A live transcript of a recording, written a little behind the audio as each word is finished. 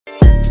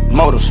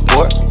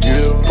motorsport,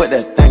 put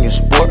that thing in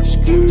sports.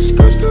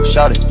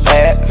 Shout it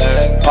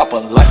bad, pop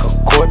it like a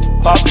court.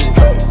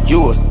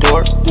 You a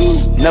dork,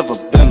 never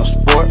been a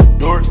sport.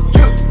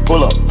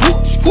 Pull up,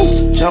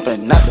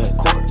 jumping out the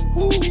court.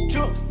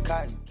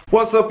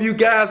 What's up, you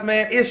guys,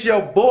 man? It's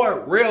your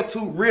boy Real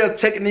to Real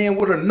checking in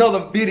with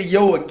another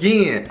video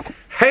again.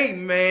 Hey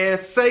man,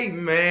 say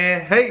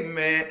man, hey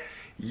man,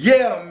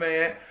 yeah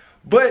man.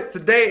 But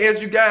today, as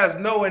you guys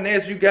know, and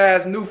as you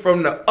guys knew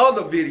from the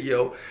other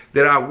video,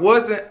 that I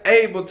wasn't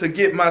able to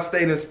get my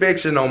state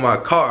inspection on my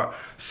car.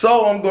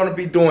 So I'm going to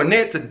be doing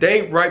that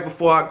today right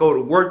before I go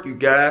to work, you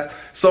guys.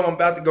 So I'm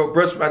about to go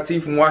brush my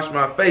teeth and wash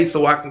my face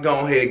so I can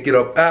go ahead and get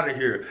up out of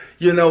here.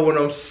 You know what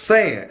I'm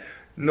saying?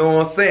 Know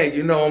what I'm saying?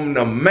 You know I'm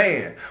the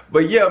man.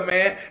 But yeah,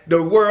 man,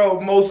 the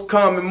world's most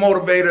common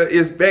motivator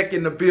is back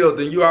in the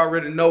building. You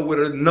already know,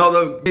 with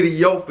another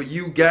video for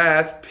you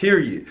guys,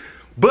 period.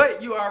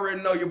 But you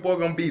already know your boy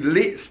gonna be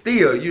lit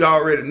still. You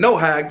already know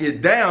how I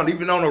get down.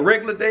 Even on a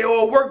regular day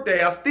or a work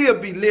day, I still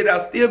be lit. I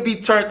still be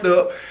turned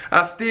up.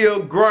 I still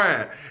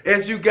grind.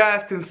 As you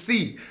guys can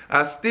see,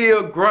 I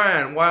still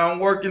grind while I'm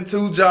working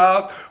 2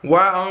 jobs,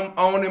 while I'm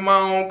owning my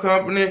own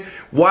company,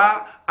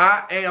 while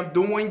I am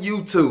doing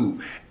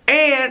YouTube.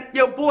 And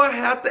your boy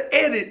have to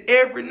edit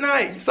every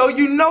night. So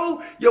you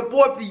know your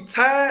boy be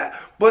tired,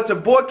 but your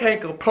boy can't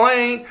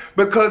complain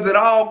because it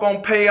all gonna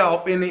pay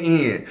off in the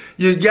end.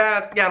 You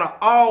guys gotta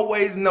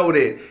always know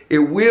that it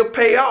will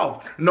pay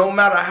off. No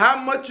matter how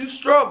much you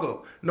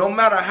struggle, no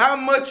matter how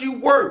much you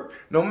work,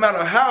 no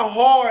matter how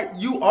hard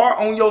you are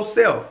on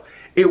yourself,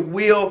 it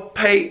will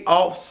pay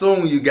off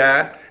soon, you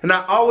guys. And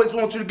I always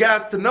want you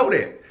guys to know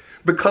that,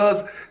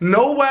 because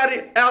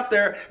nobody out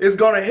there is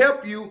gonna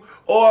help you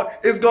or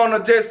is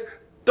gonna just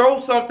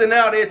throw something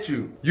out at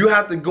you. You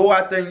have to go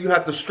out there and you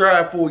have to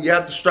strive for it. You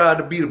have to strive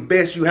to be the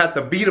best. You have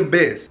to be the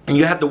best. And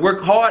you have to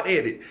work hard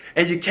at it.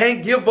 And you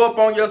can't give up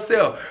on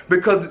yourself,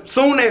 because as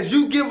soon as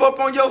you give up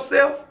on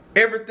yourself,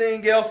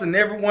 everything else and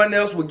everyone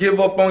else will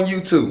give up on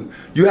you too.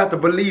 You have to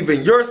believe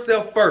in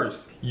yourself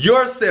first.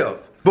 Yourself.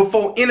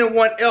 Before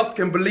anyone else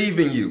can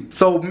believe in you.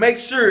 So make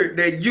sure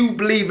that you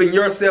believe in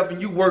yourself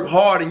and you work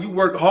hard, and you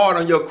work hard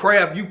on your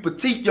craft. You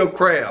critique your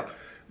craft.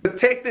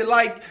 Protect it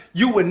like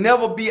you would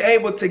never be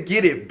able to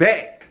get it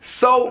back.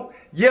 So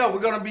yeah,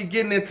 we're gonna be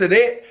getting into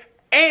that.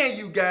 And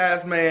you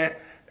guys, man,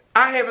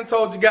 I haven't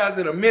told you guys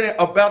in a minute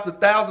about the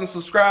 1,000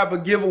 subscriber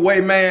giveaway,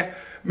 man.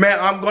 Man,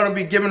 I'm gonna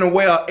be giving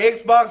away an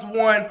Xbox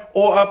One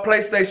or a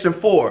PlayStation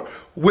 4.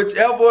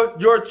 Whichever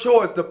your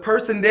choice, the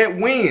person that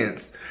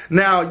wins.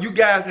 Now, you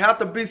guys have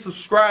to be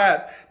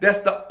subscribed. That's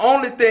the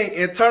only thing.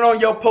 And turn on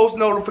your post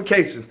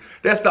notifications.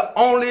 That's the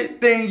only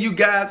thing you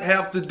guys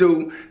have to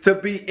do to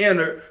be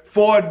entered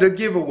for the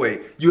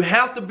giveaway. You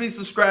have to be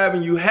subscribed,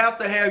 and you have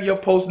to have your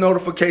post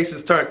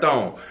notifications turned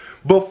on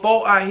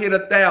before I hit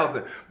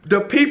 1,000.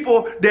 The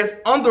people that's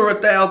under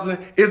 1,000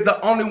 is the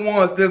only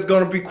ones that's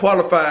gonna be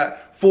qualified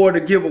for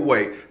the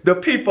giveaway. The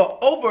people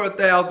over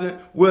 1,000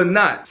 will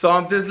not. So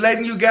I'm just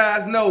letting you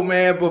guys know,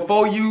 man,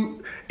 before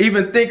you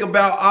even think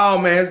about, oh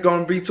man, it's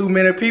gonna be too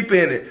many people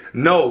in it.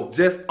 No,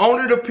 just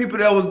only the people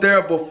that was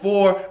there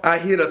before I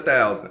hit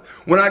 1,000.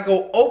 When I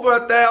go over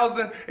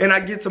 1,000 and I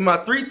get to my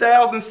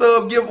 3,000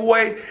 sub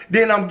giveaway,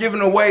 then I'm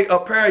giving away a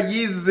pair of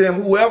Yeezys in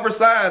whoever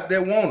size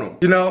that want them.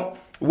 You know,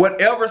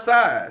 whatever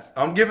size,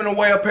 I'm giving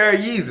away a pair of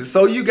Yeezys.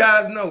 So you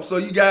guys know, so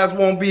you guys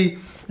won't be,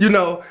 you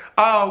know,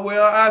 oh,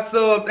 well, I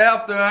subbed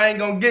after, I ain't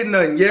gonna get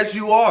nothing. Yes,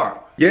 you are.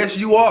 Yes,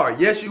 you are.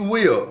 Yes, you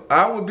will.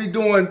 I will be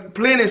doing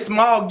plenty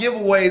small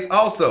giveaways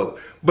also,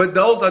 but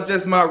those are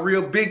just my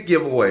real big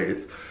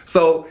giveaways.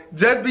 So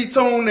just be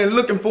tuned and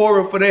looking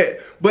forward for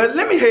that. But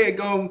let me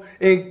go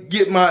and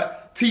get my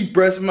teeth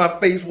brushed and my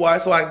face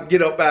washed so I can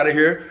get up out of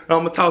here. I'm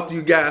gonna talk to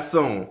you guys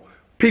soon.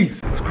 Peace.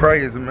 It's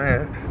crazy,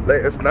 man.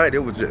 Last night it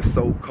was just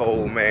so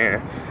cold,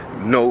 man.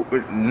 No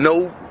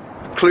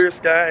clear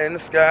sky in the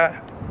sky.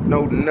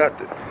 No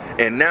nothing.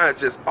 And now it's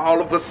just all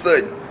of a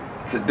sudden,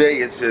 today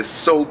it's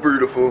just so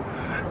beautiful.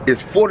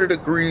 It's 40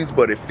 degrees,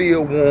 but it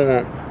feels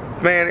warm.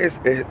 Man, it's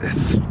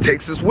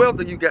Texas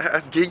weather, you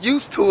guys. Get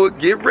used to it.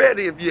 Get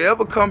ready. If you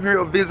ever come here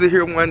or visit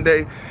here one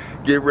day,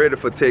 get ready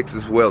for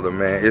Texas weather,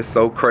 man. It's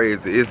so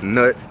crazy. It's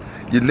nuts.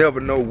 You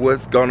never know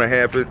what's gonna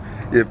happen.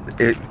 If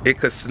it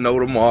could snow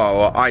tomorrow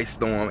or ice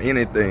storm,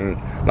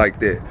 anything like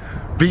that.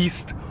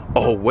 Beast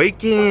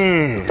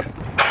awaken.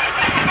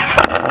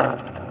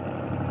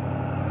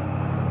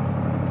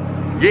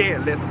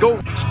 Yeah, let's go.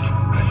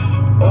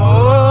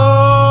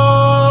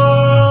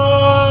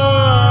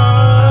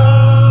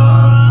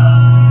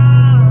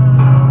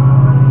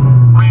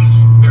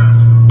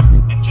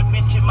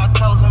 Intervention, my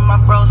toes and my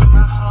bros and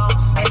my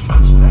hoes. Hey,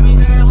 baby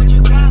girl, what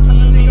you cry for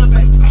your nigga,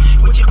 baby?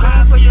 What you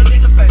cry for your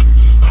nigga, baby?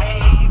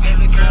 Hey,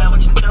 baby girl,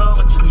 what you know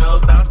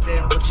about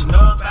that? What you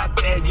know about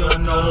that? You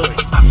don't know it.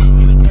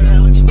 Baby girl,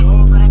 what you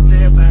know about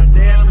that?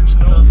 What you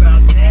know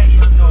about that?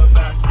 You don't know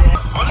about that.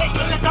 On this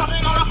minute,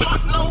 talking on a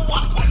fuck no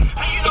walk.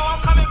 And you know I'm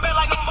coming back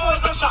like a boy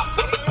in the shop.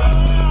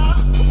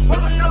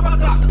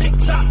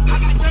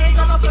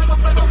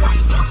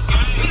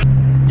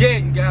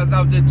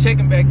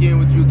 in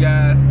with you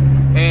guys.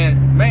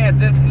 And man,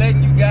 just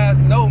letting you guys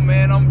know,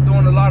 man, I'm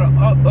doing a lot of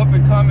up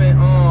and coming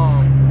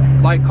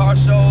like car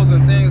shows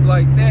and things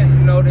like that, you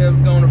know, that's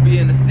gonna be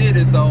in the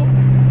city. So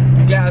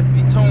you guys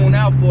be tuned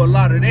out for a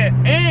lot of that.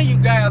 And you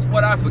guys,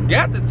 what I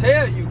forgot to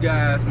tell you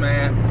guys,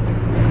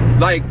 man,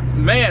 like,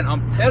 man,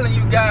 I'm telling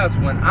you guys,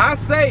 when I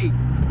say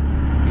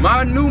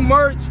my new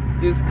merch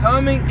is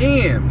coming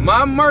in,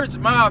 my merch,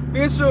 my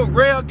official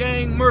Rail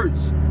Gang merch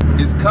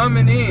is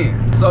coming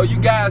in. So you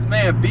guys,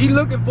 man, be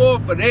looking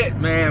forward for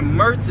that, man.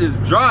 Merch is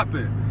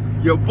dropping.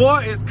 Your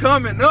boy is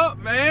coming up,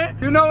 man.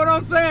 You know what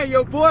I'm saying?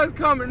 Your boy is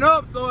coming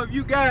up. So if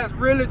you guys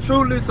really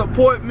truly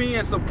support me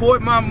and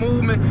support my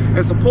movement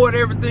and support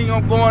everything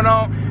I'm going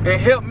on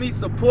and help me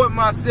support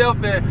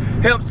myself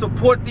and help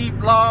support these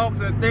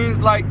vlogs and things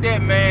like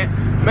that,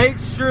 man, make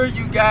sure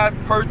you guys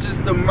purchase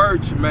the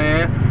merch,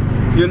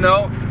 man. You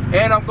know?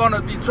 And I'm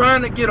gonna be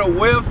trying to get a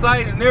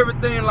website and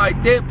everything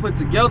like that put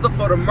together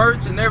for the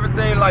merch and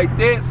everything like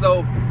that.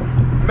 So,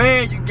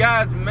 man, you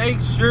guys, make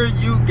sure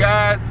you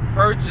guys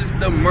purchase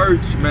the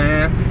merch,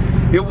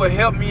 man. It will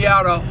help me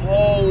out a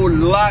whole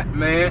lot,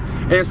 man.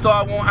 And so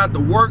I won't have to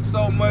work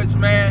so much,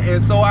 man.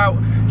 And so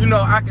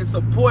I can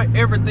support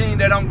everything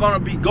that I'm gonna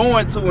be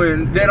going to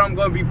and that I'm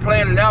gonna be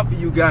planning out for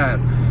you guys.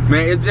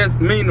 Man, it just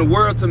means the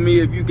world to me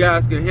if you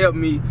guys can help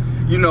me,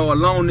 you know,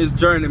 along this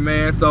journey,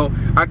 man. So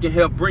I can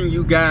help bring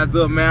you guys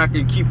up, man. I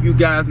can keep you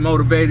guys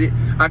motivated.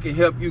 I can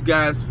help you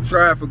guys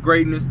strive for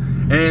greatness.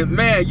 And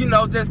man, you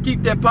know, just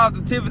keep that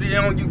positivity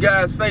on you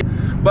guys' face.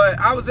 But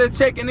I was just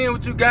checking in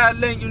with you guys,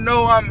 letting you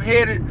know I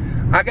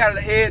gotta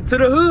head to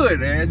the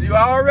hood. And as you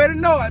already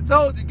know, I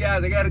told you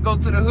guys I gotta go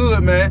to the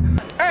hood, man.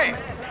 Hey,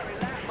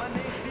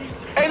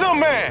 little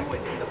man.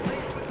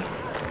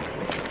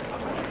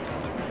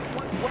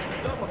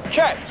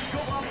 Catch.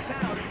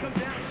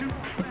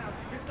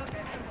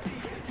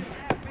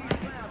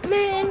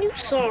 Man, you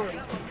sorry.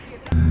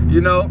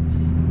 You know,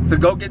 to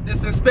go get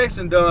this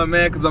inspection done,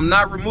 man, because I'm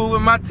not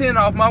removing my tint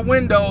off my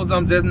windows.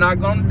 I'm just not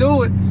gonna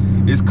do it.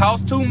 It's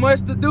cost too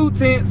much to do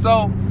tint,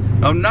 so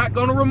I'm not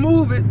gonna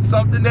remove it.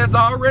 Something that's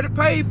already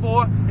paid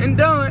for and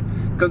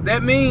done, because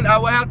that means I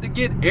will have to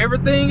get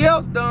everything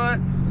else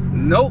done.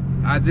 Nope,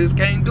 I just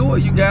can't do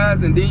it, you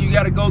guys. And then you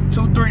gotta go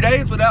 2-3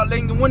 days without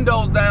letting the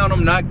windows down.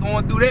 I'm not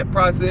going through that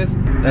process.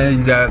 Hey,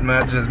 you guys,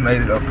 man, I just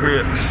made it up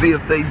here to see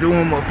if they do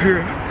them up here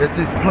at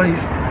this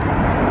place.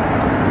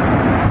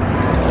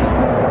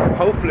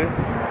 Hopefully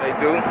they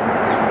do.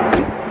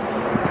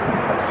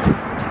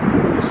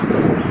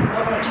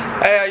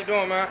 Hey, how you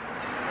doing, man?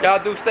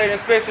 Y'all do state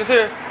inspections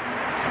here?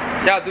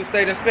 Y'all do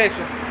state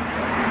inspections?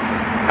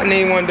 I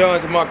need one done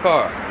to my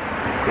car.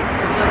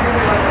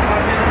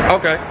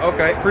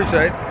 Okay,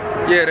 appreciate it.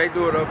 Yeah, they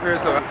do it up here,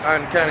 so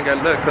I kind of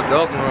got lucky because the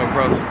other one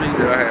across the street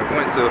that I had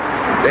went to,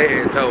 they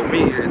had told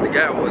me that the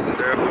guy wasn't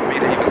there for me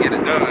to even get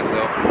it done.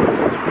 So,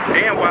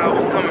 and while I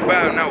was coming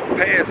by and I was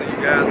passing you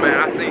guys, man,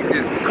 I seen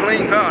this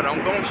clean car.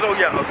 I'm gonna show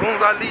y'all as soon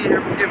as I leave here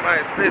from get my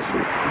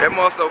inspection. That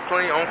must so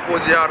clean on 4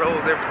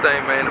 gyros,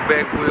 everything, man. The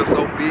back wheel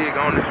so big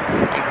on it.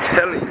 I'm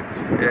telling you.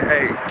 Yeah,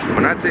 hey,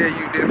 when I tell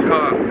you this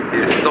car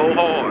is so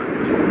hard,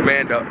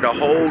 man, the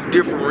whole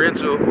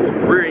differential,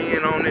 rear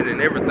end on it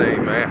and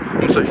everything, man.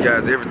 I'm gonna show you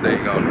guys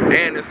everything on it.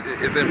 And it's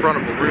in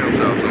front of a rim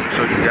shop, so I'm gonna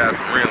show you guys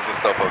some rims and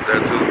stuff up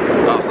there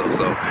too also.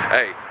 So,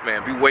 hey,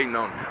 man, be waiting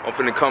on it. I'm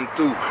finna come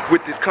through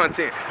with this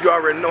content. You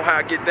already know how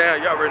I get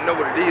down. You already know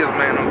what it is,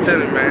 man. I'm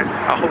telling you, man.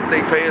 I hope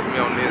they pass me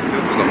on this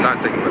too, because I'm not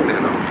taking my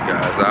 10 off you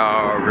guys.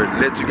 I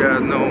already let you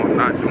guys know I'm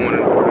not doing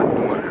it. I'm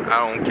doing it.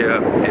 I don't care.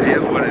 It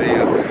is what it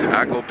is.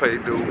 I go pay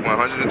dude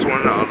 $120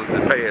 to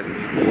pass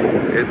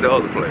me at the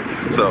other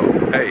place. So,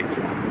 hey,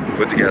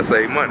 but you gotta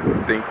save money.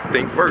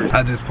 Think first.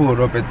 I just pulled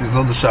up at this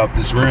other shop,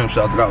 this rim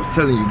shop that I was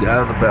telling you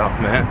guys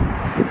about, man.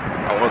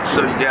 I want to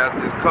show you guys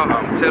this car.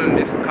 I'm telling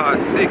you, this car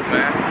is sick,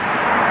 man.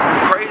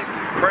 Crazy.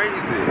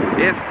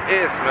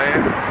 SS,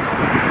 man.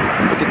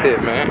 Look at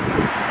that, man.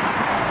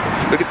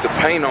 Look at the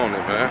paint on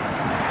it, man.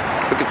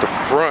 Look at the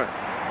front.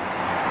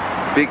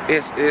 Big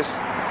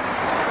SS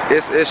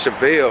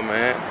Chevelle,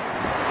 man.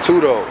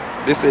 Two-door.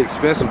 This is an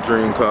expensive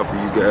dream car for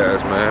you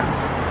guys, man.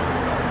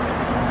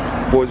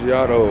 4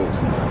 Giottos.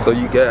 So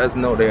you guys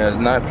know they are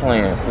not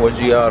playing. 4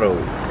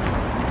 Giottos.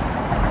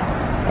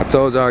 I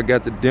told y'all I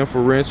got the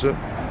differential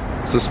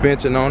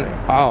suspension on it.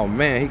 Oh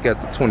man, he got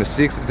the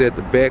 26s at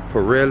the back,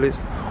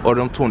 Pirellis, or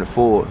them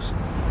 24s.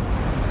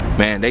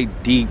 Man, they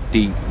deep,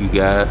 you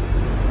guys.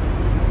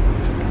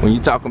 When you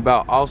talking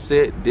about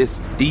offset,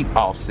 this deep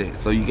offset,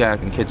 so you guys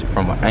can catch it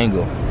from an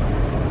angle.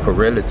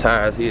 Pirelli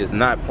tires here is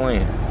not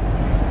playing.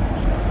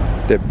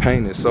 That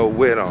paint is so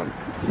wet on it.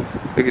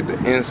 Look at the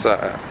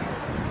inside.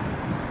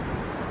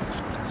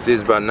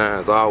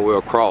 6x9s all the way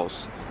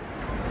across.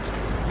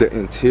 The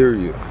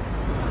interior.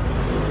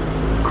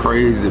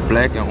 Crazy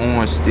black and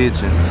orange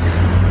stitching.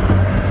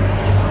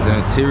 The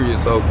interior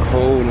is so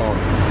cold on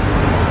it.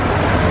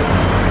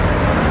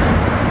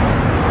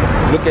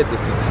 Look at the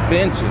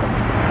suspension.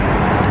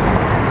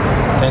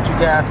 Can't you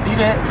guys see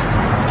that?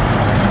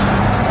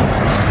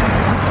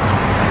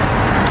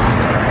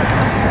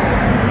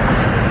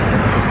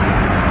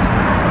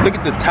 Look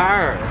at the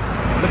tires.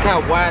 Look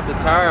how wide the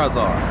tires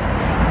are.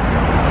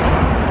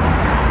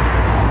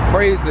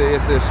 Crazy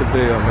SS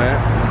Chevelle, man.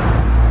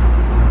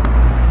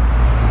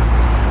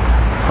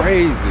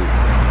 Crazy.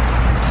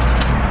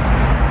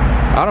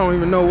 I don't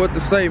even know what to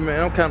say,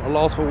 man. I'm kind of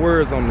lost for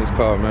words on this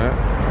car, man.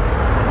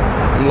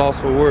 I'm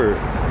lost for words.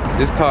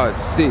 This car is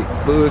sick.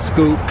 Hood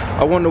scoop.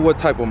 I wonder what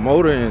type of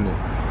motor in it.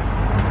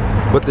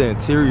 But the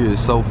interior is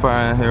so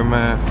fine here,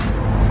 man.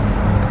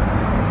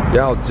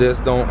 Y'all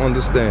just don't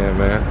understand,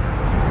 man.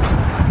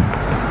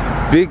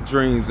 Big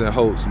dreams and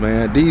hopes,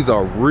 man. These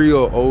are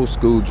real old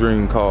school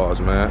dream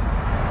cars, man.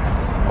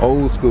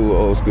 Old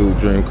school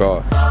dream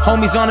car.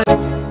 Homies on it.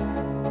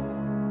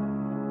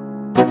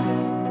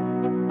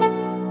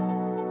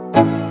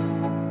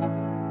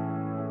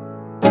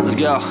 Let's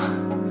go.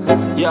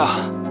 Yo.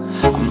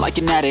 I'm like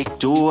an addict,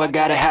 do I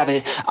gotta have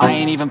it. I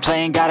ain't even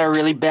playing, got a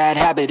really bad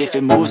habit. If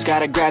it moves,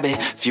 gotta grab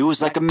it,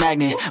 fuse like a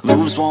magnet.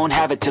 Lose, won't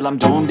have it till I'm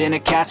doomed in a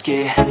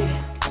casket.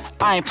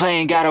 I ain't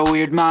playing, got a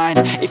weird mind.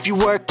 If you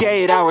work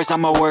 8 hours,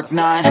 I'ma work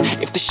 9.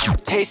 If the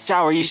shit tastes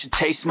sour, you should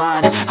taste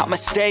mine. I'ma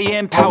stay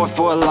in power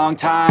for a long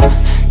time.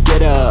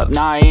 Get up,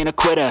 nah, I ain't a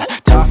quitter.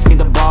 Toss me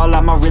the ball,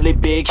 I'm a really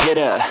big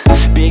hitter.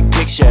 Big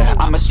picture,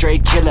 I'm a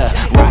straight killer.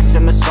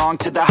 Rising the song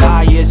to the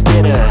highest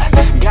bidder.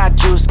 Got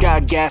juice,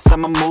 got gas,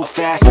 I'ma move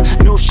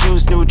fast. New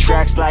shoes, new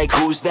tracks, like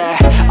who's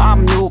that?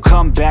 I'm new,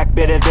 come back,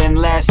 better than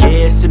last.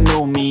 Yeah, it's a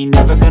new me,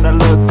 never gonna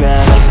look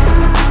back.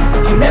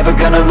 I'm never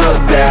gonna look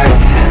back.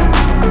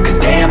 Cause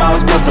damn, I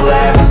was built to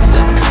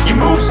last. You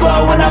move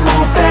slow and I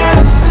move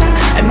fast,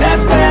 and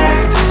that's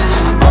facts.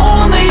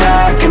 Only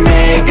I can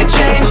make a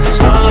change.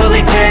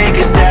 Slowly take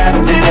a step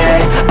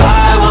today.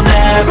 I will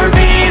never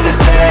be the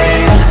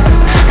same.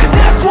 Cause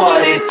that's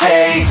what it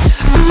takes.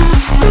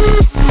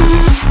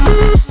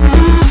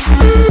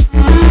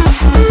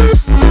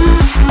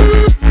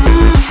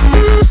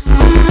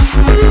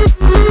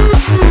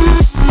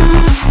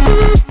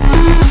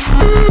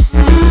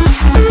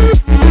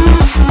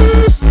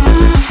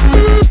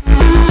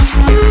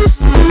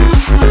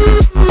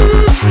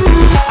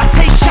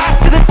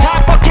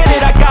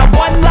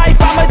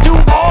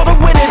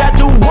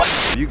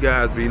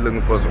 Be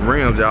looking for some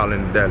rims, y'all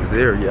in the Dallas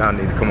area, y'all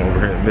need to come over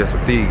here and mess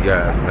with these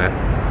guys, man.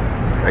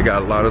 They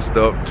got a lot of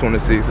stuff,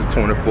 26s,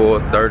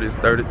 24s, 30s,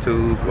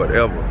 32s,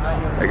 whatever.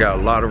 They got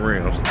a lot of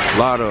rims, a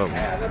lot of them.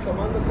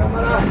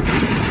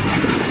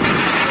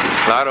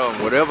 A lot of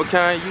them, whatever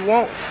kind you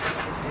want.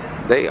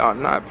 They are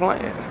not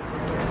playing.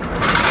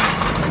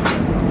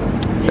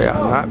 They are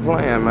not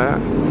playing,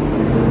 man.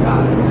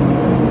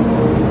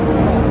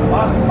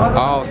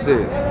 All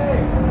six.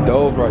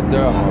 Those right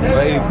there are my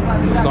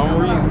favorite for some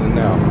reason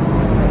now.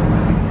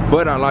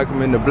 But I like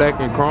them in the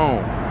black and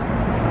chrome.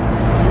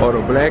 Or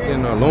the black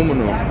and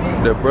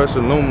aluminum, the brushed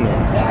aluminum.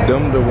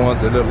 Them the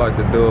ones that look like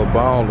the Dub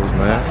Ballers,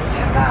 man.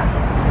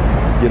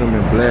 Get them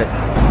in black.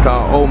 It's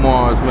called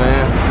Omar's,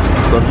 man.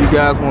 So if you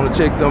guys want to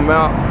check them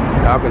out,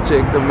 y'all can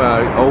check them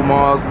out.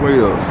 Omar's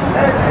Wheels.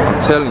 I'm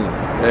telling you,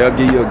 they'll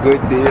give you a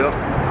good deal.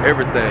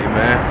 Everything,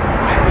 man.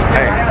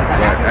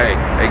 Hey,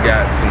 they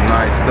got some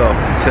nice stuff,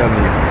 I'm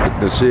telling you.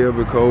 The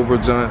Shelby Cobra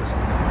joints,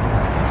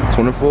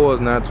 24s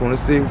now,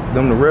 26,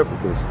 them the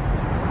replicas.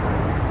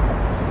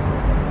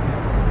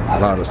 A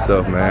lot of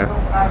stuff, man.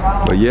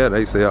 But yeah,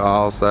 they sell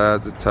all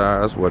sizes,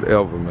 tires,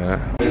 whatever,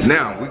 man.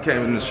 Now, we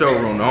came in the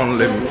showroom, the only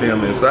living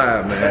film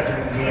inside,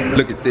 man.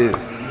 Look at this.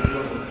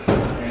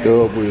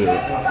 Dub wheels.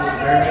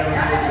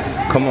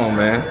 Come on,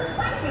 man.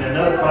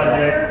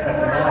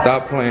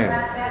 Stop playing.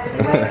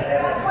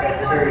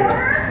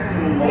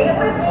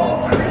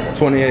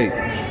 28,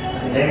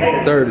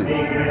 30,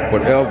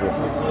 whatever.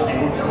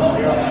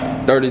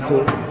 32.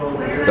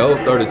 Those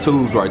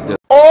 32s right there.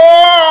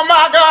 Oh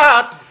my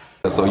God!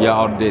 So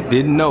y'all that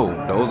didn't know,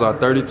 those are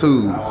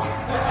 32s.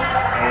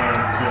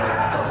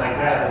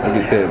 Look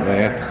at that,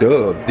 man.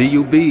 Dubs,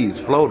 DUBs,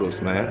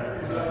 floaters, man.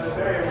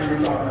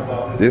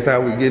 This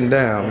how we getting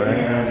down,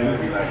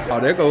 man. Oh,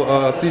 there go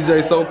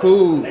CJ So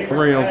Cool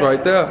rims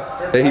right there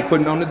that he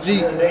putting on the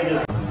Jeep.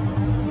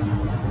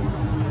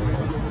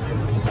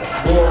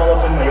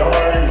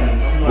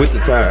 With the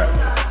tire.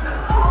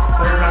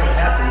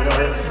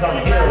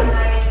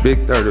 Big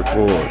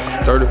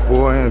 34s,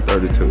 34 and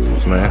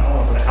 32s, man.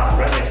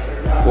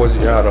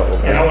 Forgiato.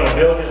 And I want to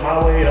build this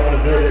my way. I want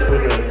to build it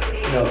with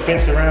a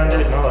fence around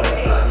it and all that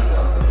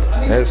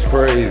stuff. That's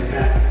crazy.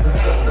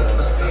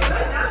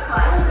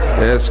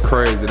 That's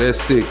crazy.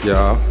 That's sick,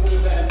 y'all.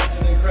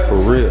 For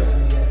real.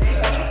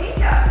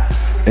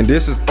 And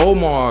this is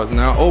Omar's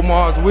now.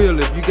 Omar's Wheel.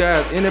 If you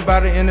guys,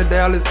 anybody in the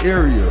Dallas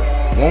area,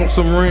 want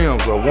some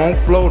rims or want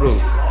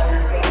floaters,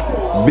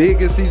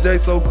 biggest CJ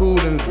So Cool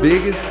and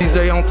biggest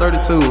CJ on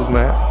 32s,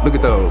 man. Look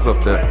at those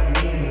up there.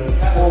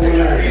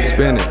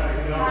 Spinning.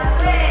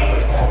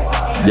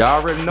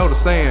 Y'all already know the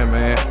saying,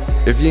 man.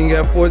 If you ain't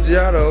got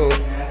Forgiato,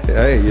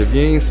 hey, if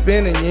you ain't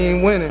spinning, you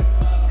ain't winning.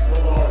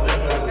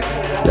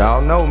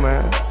 Y'all know,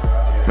 man.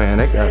 Man,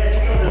 they got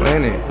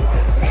plenty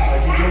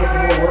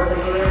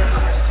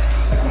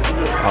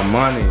of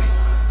money.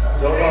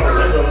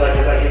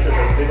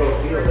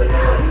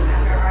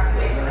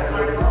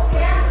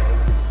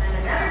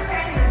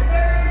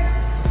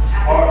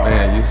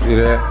 See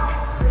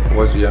that?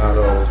 What's y'all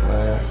those,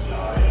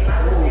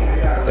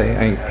 man? They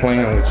ain't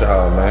playing with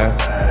y'all, man.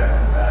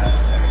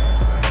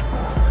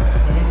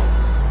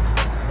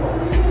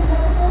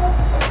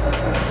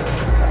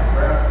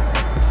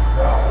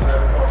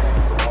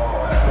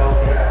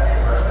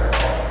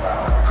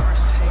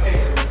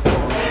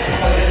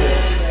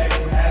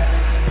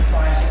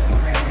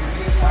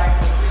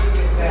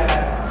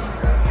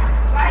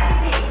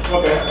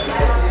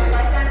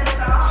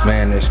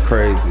 Man, it's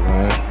crazy,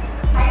 man.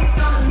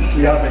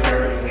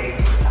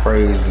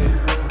 Crazy.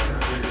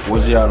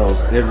 What's y'all those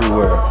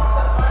everywhere?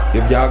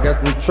 If y'all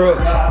got them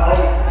trucks,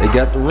 they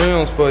got the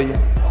rims for you.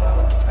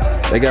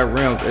 They got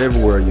rims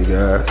everywhere, you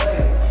guys.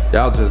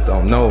 Y'all just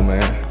don't know,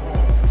 man.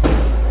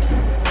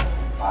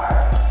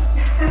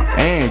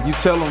 And you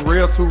tell them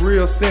Real to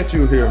Real sent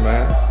you here,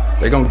 man.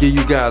 They gonna give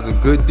you guys a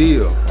good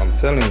deal. I'm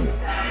telling you.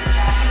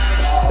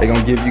 They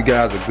gonna give you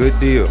guys a good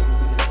deal.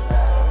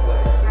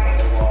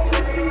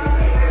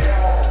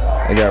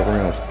 They got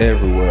rims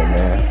everywhere,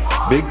 man.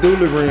 Big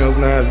dually rims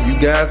now. You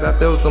guys out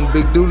there with them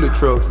big dually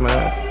trucks,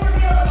 man.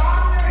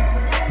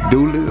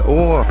 Dually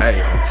or,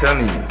 hey, I'm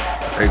telling you,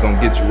 they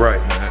gonna get you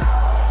right,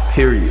 man.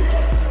 Period.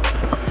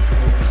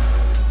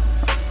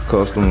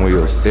 Custom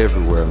wheels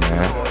everywhere,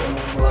 man.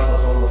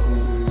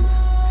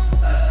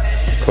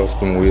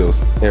 Custom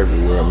wheels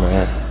everywhere,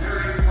 man.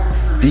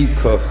 Deep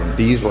custom.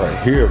 These right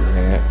here,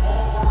 man.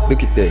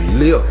 Look at that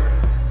lip.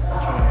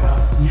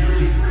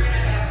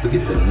 Look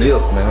at the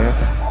lip,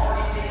 man.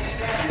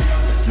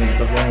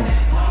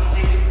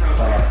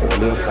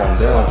 Lip on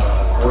down.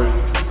 Look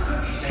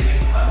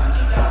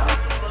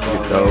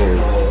at those.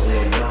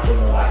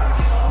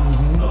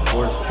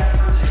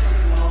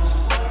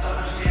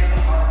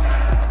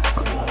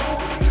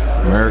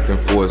 American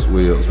Force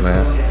wheels,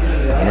 man.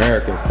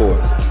 American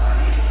Force.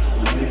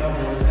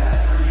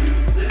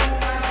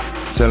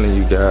 I'm telling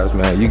you guys,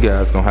 man, you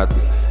guys gonna have to.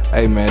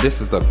 Hey, man, this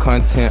is a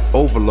content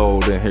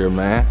overload in here,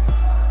 man.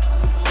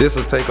 This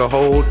will take a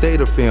whole day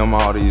to film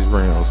all these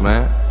rims,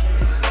 man.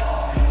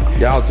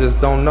 Y'all just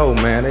don't know,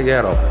 man. They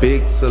got a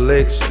big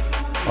selection.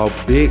 A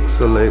big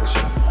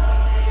selection.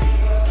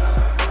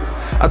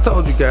 I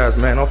told you guys,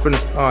 man, I'm finna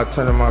start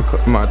turning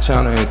my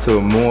channel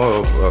into more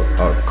of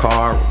a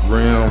car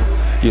rim,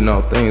 you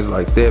know, things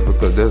like that,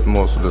 because that's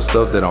most of the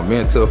stuff that I'm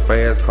into.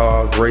 Fast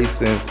cars,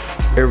 racing,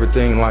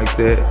 everything like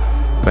that.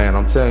 Man,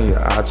 I'm telling you,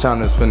 our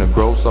channel is finna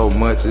grow so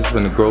much. It's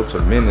finna grow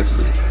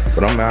tremendously.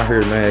 But I'm out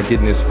here, man,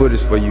 getting this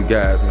footage for you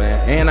guys,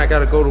 man. And I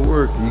gotta go to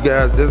work. You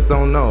guys just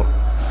don't know.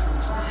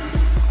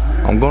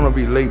 I'm gonna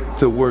be late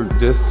to work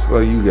just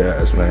for you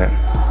guys, man.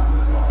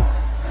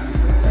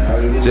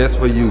 Just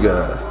for you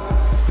guys.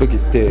 Look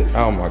at that.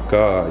 Oh my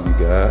God, you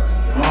guys.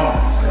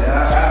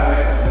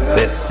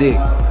 That's sick.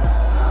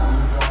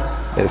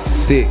 That's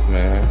sick,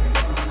 man.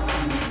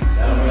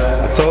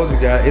 I told you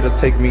guys, it'll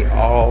take me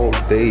all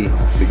day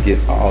to get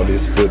all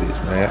this footage,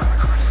 man.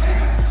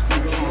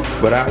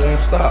 But I won't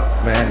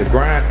stop, man. The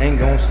grind ain't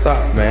gonna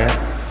stop, man.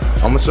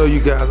 I'm gonna show you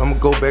guys, I'm gonna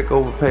go back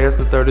over past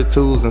the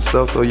 32s and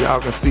stuff so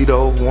y'all can see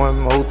those one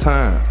more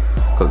time.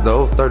 Cause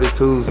those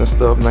 32s and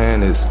stuff,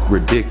 man, is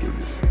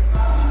ridiculous.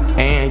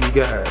 And you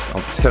guys,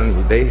 I'm telling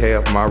you, they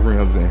have my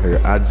rims in here.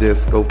 I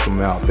just scoped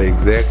them out, the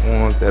exact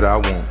ones that I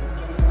want.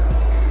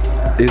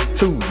 It's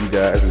two, you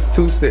guys, it's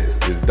two sets.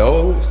 It's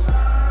those,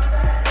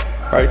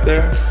 right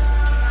there,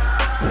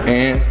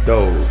 and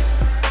those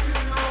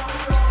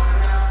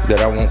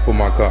that I want for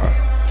my car.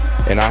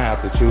 And I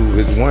have to choose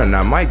which one. And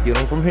I might get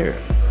them from here.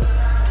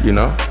 You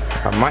know,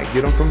 I might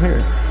get them from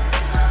here.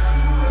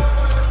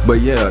 But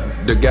yeah,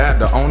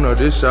 the owner of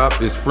this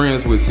shop is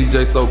friends with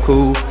CJ So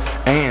Cool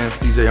and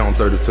CJ on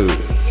 32.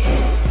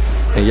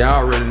 And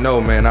y'all already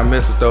know, man, I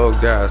mess with those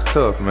guys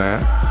tough,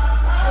 man.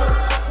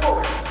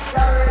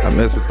 I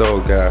mess with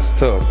those guys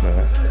tough,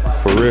 man.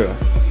 For real.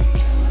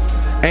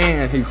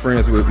 And he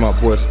friends with my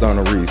boy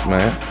STUNNA REESE,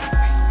 man.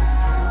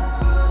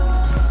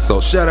 So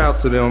shout out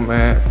to them,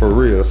 man, for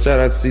real. Shout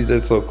out to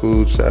CJ So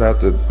Cool. Shout out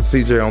to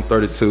CJ on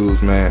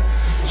 32s, man.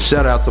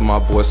 Shout out to my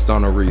boy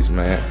STUNNA REESE,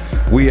 man.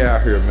 We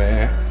out here,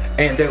 man.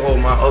 And they are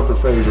my other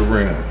favorite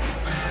rim.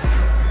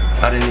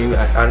 I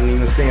didn't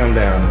even see them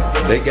down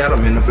there. They got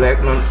them in the black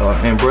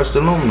and brushed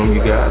aluminum,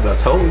 you guys. I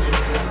told you.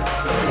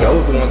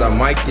 Those are the ones I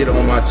might get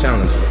on my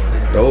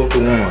challenger. Those are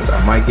the ones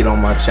I might get on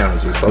my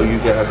challenger, so you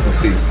guys can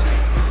see.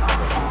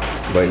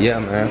 But yeah,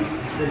 man.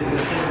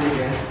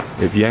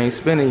 If you ain't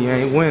spinning, you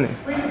ain't winning.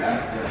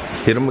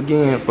 Hit them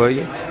again for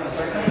you.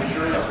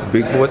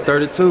 Big boy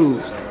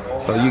 32s.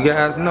 So you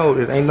guys know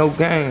that ain't no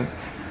game.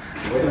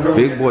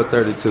 Big boy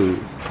 32s.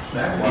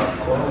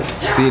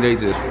 See, they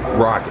just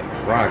rocking.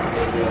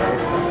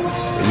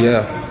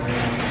 Yeah.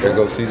 There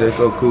goes CJ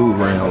So Cool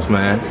rounds,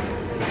 man.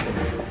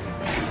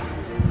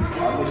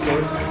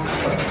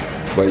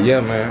 But yeah,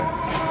 man.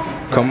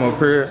 Come up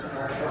here.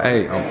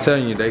 Hey, I'm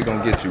telling you, they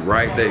gonna get you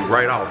right. They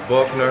right off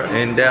Buckner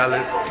in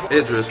Dallas.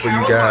 Idris for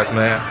you guys,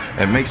 man.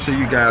 And make sure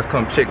you guys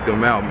come check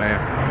them out, man.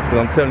 Cause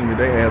I'm telling you,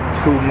 they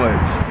have too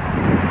much.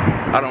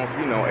 I don't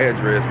see no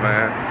address,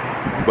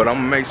 man. But I'm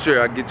gonna make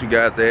sure I get you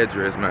guys the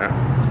address, man.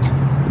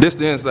 This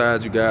the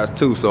inside, you guys,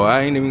 too, so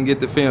I ain't even get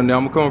to film now.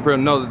 I'm gonna come up here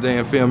another day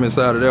and film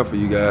inside of there for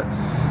you guys.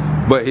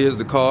 But here's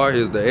the car,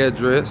 here's the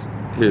address,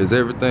 here's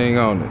everything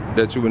on it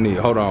that you would need.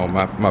 Hold on,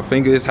 my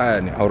finger is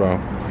hiding it, hold on.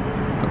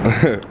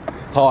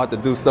 It's hard to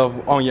do stuff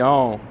on your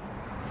own.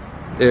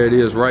 There it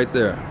is right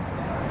there.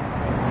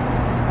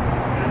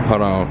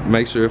 Hold on,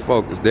 make sure it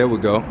focused. There we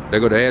go. There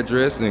go the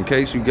address. In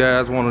case you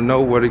guys want to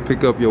know where they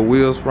pick up your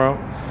wheels from,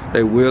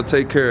 they will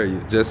take care of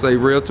you. Just say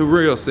Real to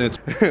Real sent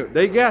you.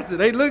 They got you.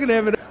 They looking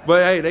at me.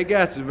 But hey, they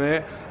got you,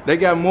 man. They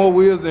got more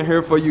wheels in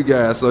here for you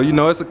guys. So, you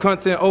know, it's a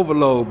content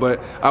overload,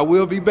 but I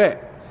will be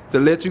back to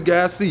let you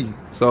guys see.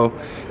 So,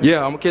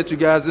 yeah, I'm going to catch you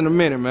guys in a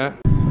minute, man.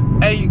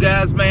 Hey, you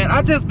guys, man,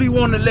 I just be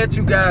wanting to let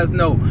you guys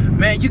know,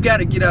 man, you got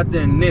to get out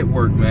there and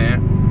network,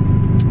 man.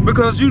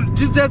 Because you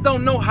just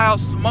don't know how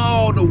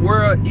small the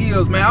world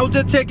is, man. I was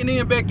just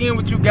checking back in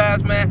with you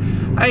guys,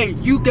 man. Hey,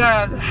 you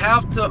guys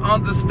have to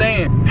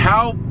understand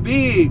how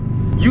big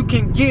you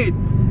can get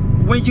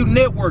when you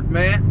network,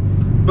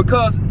 man.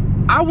 Because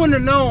I wouldn't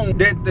have known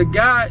that the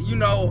guy, you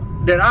know,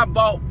 that I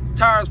bought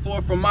tires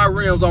for from my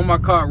rims on my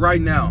car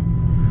right now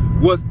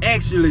was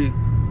actually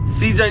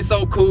CJ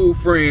So Cool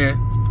friend,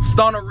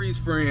 STUNNA REESE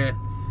friend,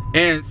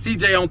 and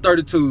CJ on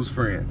 32's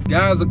friend. The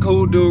guy's a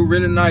cool dude,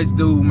 really nice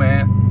dude,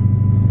 man.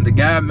 The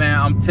guy, man,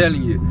 I'm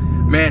telling you,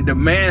 man, the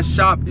man's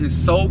shop is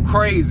so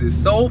crazy,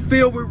 so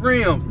filled with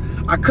rims.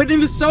 I couldn't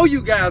even show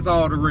you guys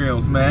all the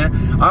rims,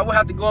 man. I would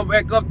have to go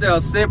back up there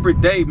a separate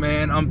day,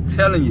 man. I'm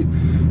telling you,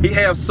 he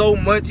have so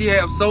much, he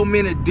have so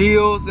many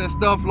deals and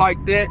stuff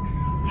like that.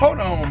 Hold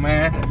on,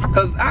 man,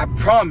 because I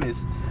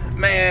promise,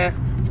 man,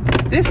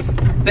 this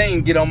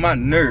thing get on my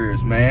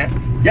nerves, man.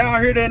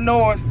 Y'all hear that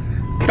noise?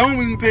 Don't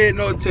even pay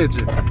no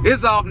attention.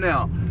 It's off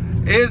now.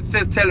 It's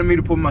just telling me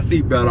to put my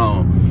seatbelt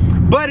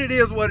on. But it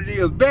is what it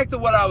is. Back to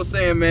what I was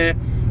saying,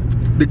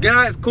 man. The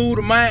guy is cool,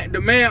 the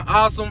man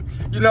awesome.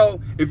 You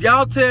know, if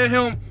y'all tell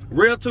him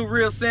Real to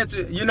Real sent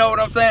you, you know what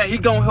I'm saying? He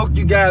gonna hook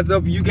you guys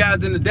up. You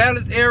guys in the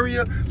Dallas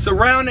area,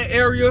 surrounding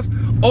areas,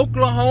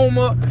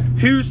 Oklahoma,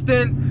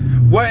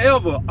 Houston,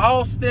 wherever,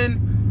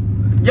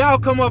 Austin. Y'all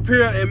come up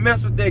here and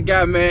mess with that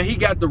guy, man. He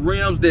got the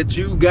rims that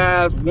you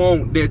guys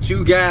want, that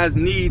you guys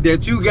need,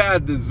 that you guys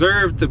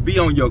deserve to be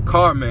on your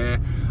car,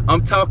 man.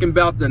 I'm talking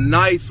about the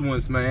nice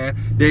ones, man,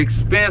 the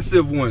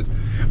expensive ones,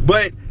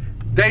 but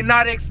they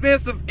not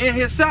expensive in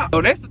his shop.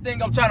 So that's the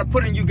thing I'm trying to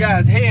put in you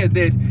guys' head,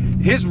 that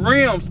his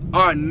rims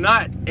are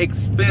not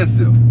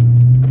expensive.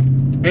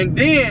 And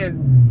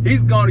then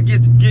he's gonna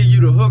give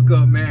you the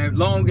hookup, man,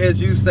 long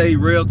as you say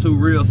Real to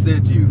Real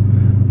sent you.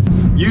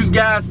 You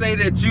guys say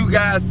that you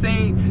guys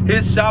seen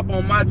his shop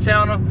on my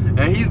channel,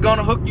 and he's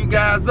gonna hook you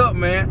guys up,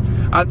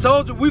 man. I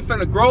told you, we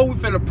finna grow, we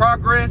finna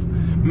progress.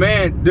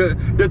 Man,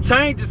 the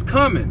change is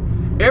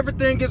coming.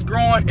 Everything is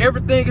growing,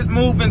 everything is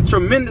moving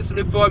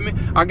tremendously for me.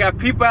 I got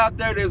people out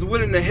there that's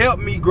willing to help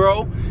me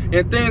grow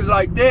and things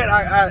like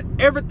that.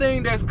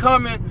 Everything that's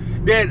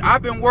coming that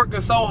I've been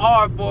working so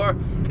hard for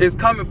is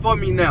coming for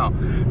me now.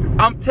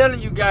 I'm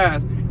telling you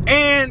guys,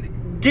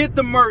 and get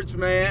the merch,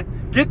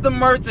 man. Get the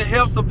merch and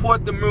help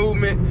support the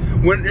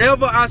movement.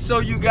 Whenever I show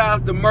you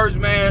guys the merch,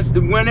 man,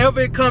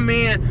 whenever it come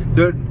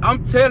in,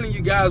 I'm telling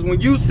you guys, when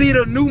you see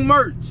the new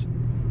merch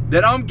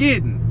that I'm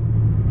getting,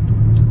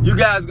 you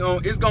guys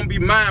it's gonna be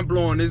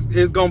mind-blowing.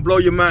 It's gonna blow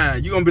your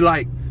mind. You're gonna be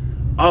like,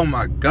 oh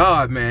my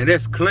God, man,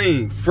 that's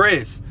clean,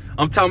 fresh.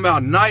 I'm talking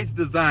about nice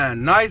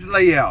design, nice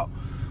layout.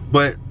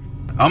 But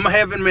I'm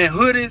having, man,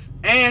 hoodies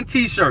and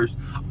t-shirts,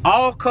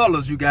 all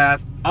colors, you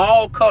guys,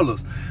 all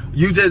colors.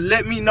 You just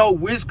let me know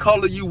which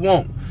color you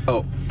want.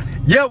 So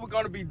yeah, we're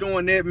gonna be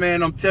doing that,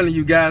 man. I'm telling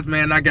you guys,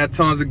 man, I got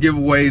tons of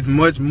giveaways,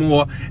 much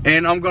more,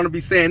 and I'm gonna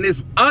be saying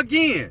this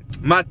again.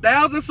 My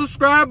 1,000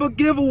 subscriber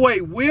giveaway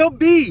will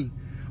be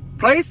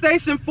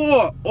PlayStation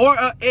 4 or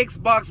an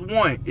Xbox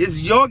One. It's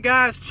your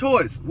guys'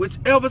 choice,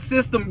 whichever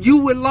system you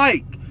would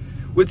like,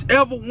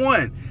 whichever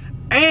one.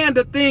 And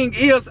the thing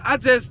is, I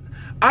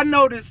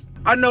noticed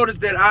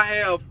that I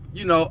have,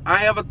 you know, I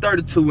have a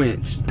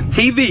 32-inch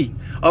TV,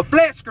 a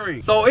flat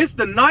screen. So it's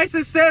the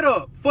nicest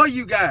setup for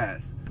you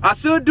guys. I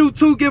should do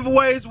 2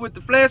 giveaways with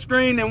the flat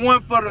screen and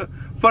one for the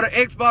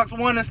Xbox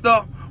One and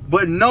stuff,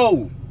 but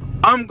no,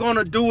 I'm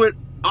gonna do it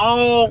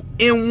all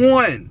in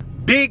one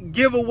big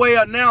giveaway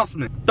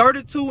announcement.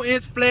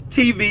 32-inch flat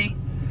TV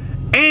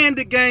and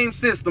the game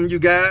system, you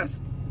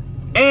guys,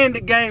 and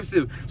the game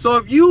system. So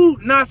if you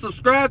not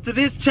subscribed to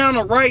this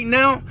channel right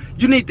now,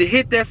 you need to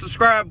hit that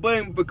subscribe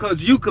button,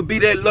 because you could be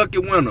that lucky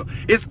winner.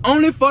 It's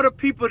only for the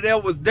people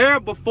that was there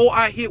before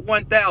I hit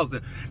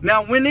 1,000.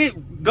 Now when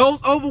it goes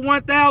over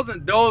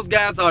 1,000, those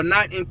guys are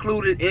not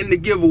included in the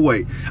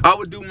giveaway. I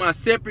would do my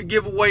separate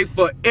giveaway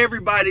for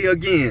everybody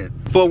again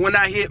for when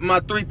I hit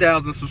my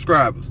 3,000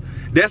 subscribers.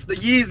 That's the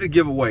Yeezy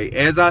giveaway,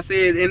 as I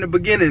said in the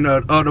beginning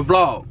of the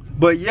vlog.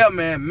 But yeah,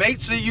 man, make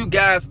sure you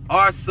guys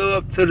are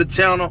subbed to the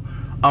channel.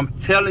 I'm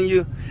telling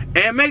you.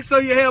 And make sure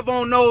you have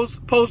on those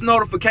post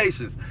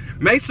notifications.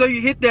 Make sure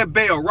you hit that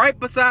bell right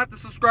beside the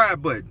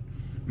subscribe button.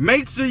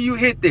 Make sure you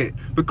hit that,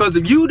 because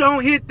if you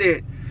don't hit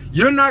that,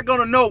 you're not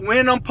gonna know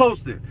when I'm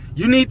posting.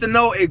 You need to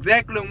know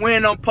exactly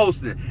when I'm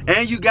posting.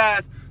 And you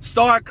guys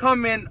start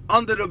commenting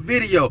under the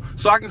video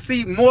so I can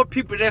see more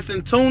people that's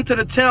in tune to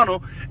the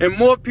channel and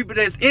more people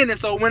that's in it.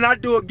 So when I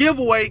do a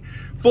giveaway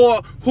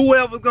for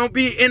whoever's gonna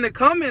be in the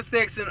comment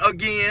section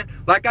again,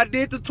 like I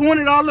did the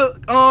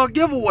 $20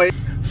 giveaway.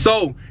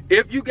 So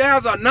if you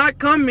guys are not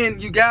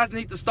commenting, you guys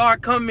need to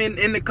start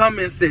commenting in the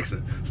comment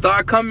section.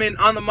 Start commenting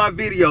under my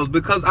videos,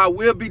 because I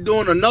will be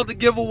doing another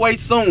giveaway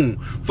soon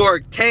for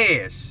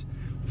cash.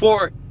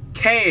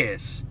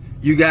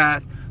 You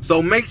guys.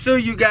 So make sure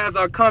you guys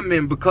are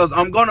commenting, because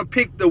I'm gonna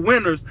pick the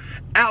winners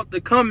out the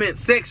comment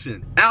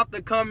section. I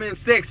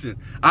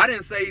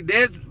didn't say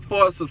that's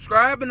for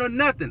subscribing or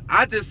nothing.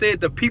 I just said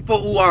the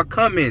people who are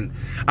commenting.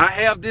 I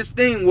have this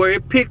thing where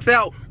it picks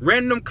out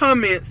random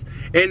comments,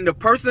 and the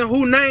person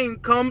whose name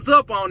comes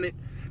up on it,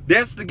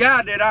 that's the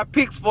guy that I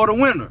picked for the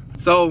winner.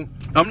 So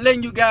I'm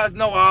letting you guys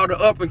know all the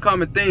up and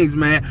coming things,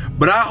 man.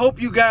 But I hope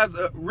you guys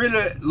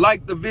really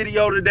liked the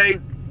video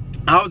today.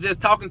 I was just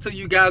talking to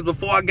you guys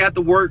before I got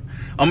to work.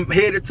 I'm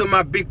headed to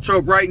my big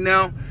truck right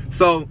now.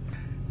 So,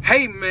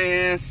 hey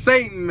man,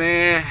 say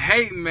man,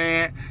 hey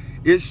man,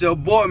 it's your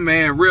boy,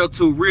 man, Real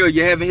to Real.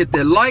 You haven't hit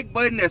that like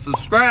button, that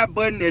subscribe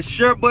button, that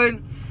share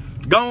button,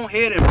 go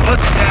ahead and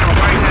bust it down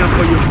right now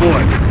for your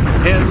boy.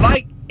 And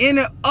like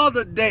any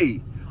other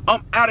day,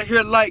 I'm out of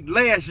here like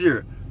last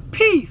year.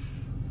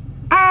 Peace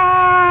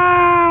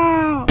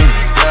out.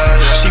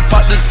 She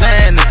popped the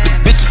sand, the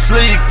bitch is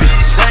sleeping.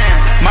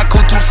 My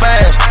crew too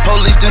fast,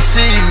 police done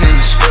see me.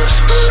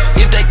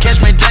 If they